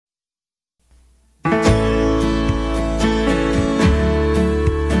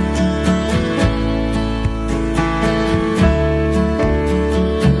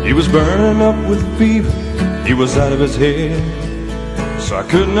burning up with fever, he was out of his head. So I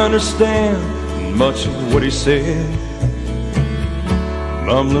couldn't understand much of what he said,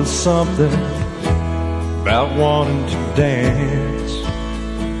 mumbling something about wanting to dance.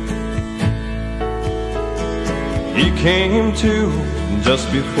 He came to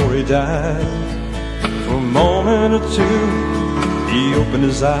just before he died. For a moment or two he opened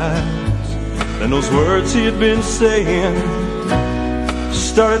his eyes, and those words he had been saying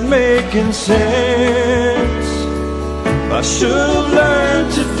started making sense. I should have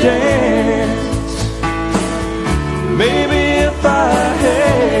learned to dance. Maybe if I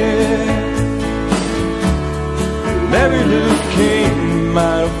had, Mary Lou King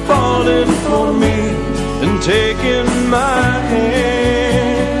might have fallen for me and taken my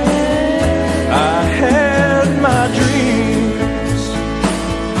hand. I had my dreams,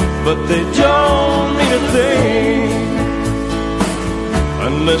 but they don't mean a thing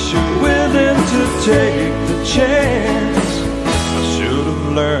unless you're willing to take the chance. I should have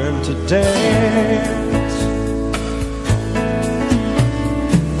learned to dance.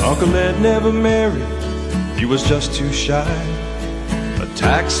 Uncle Ed never married, he was just too shy. A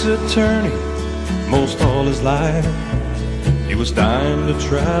tax attorney most all his life. He was dying to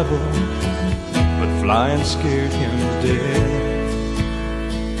travel, but flying scared him to death.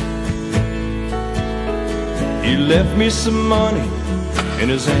 He left me some money in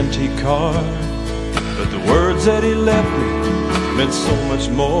his antique car, but the words that he left me meant so much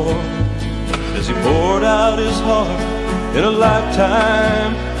more, as he poured out his heart in a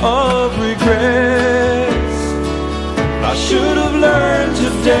lifetime of regrets. I should have learned to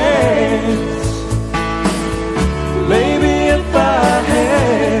dance. Maybe if I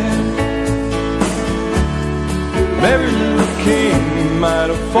had, Mary Lou King might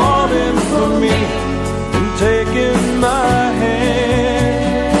have fallen for me and taken my hand.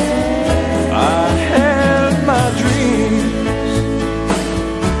 I had my dreams,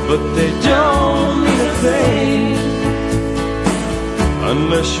 but they don't mean a thing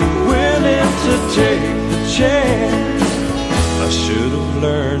unless you're willing to take the chance. I should have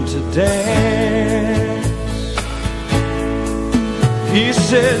learned to dance. He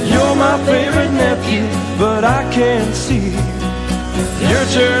said, you're my favorite nephew, but I can't see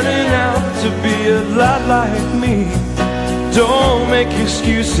you're turning out to be a lot like me. Don't make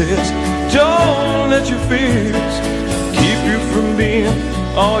excuses, don't let your fears keep you from being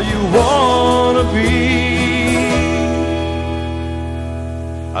all you wanna be.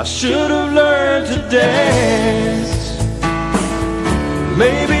 I should have learned to dance.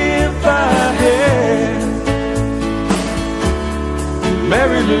 Maybe if I had,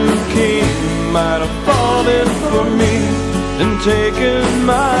 Mary Lou King might have fallen for me and taken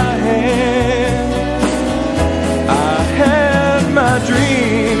my hand. I had my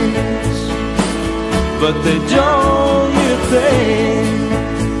dreams, but they don't mean a thing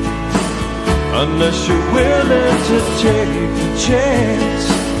unless you're willing to take the chance.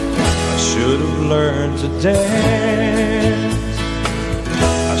 I should have learned to dance.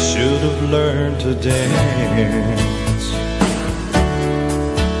 I should have learned to dance.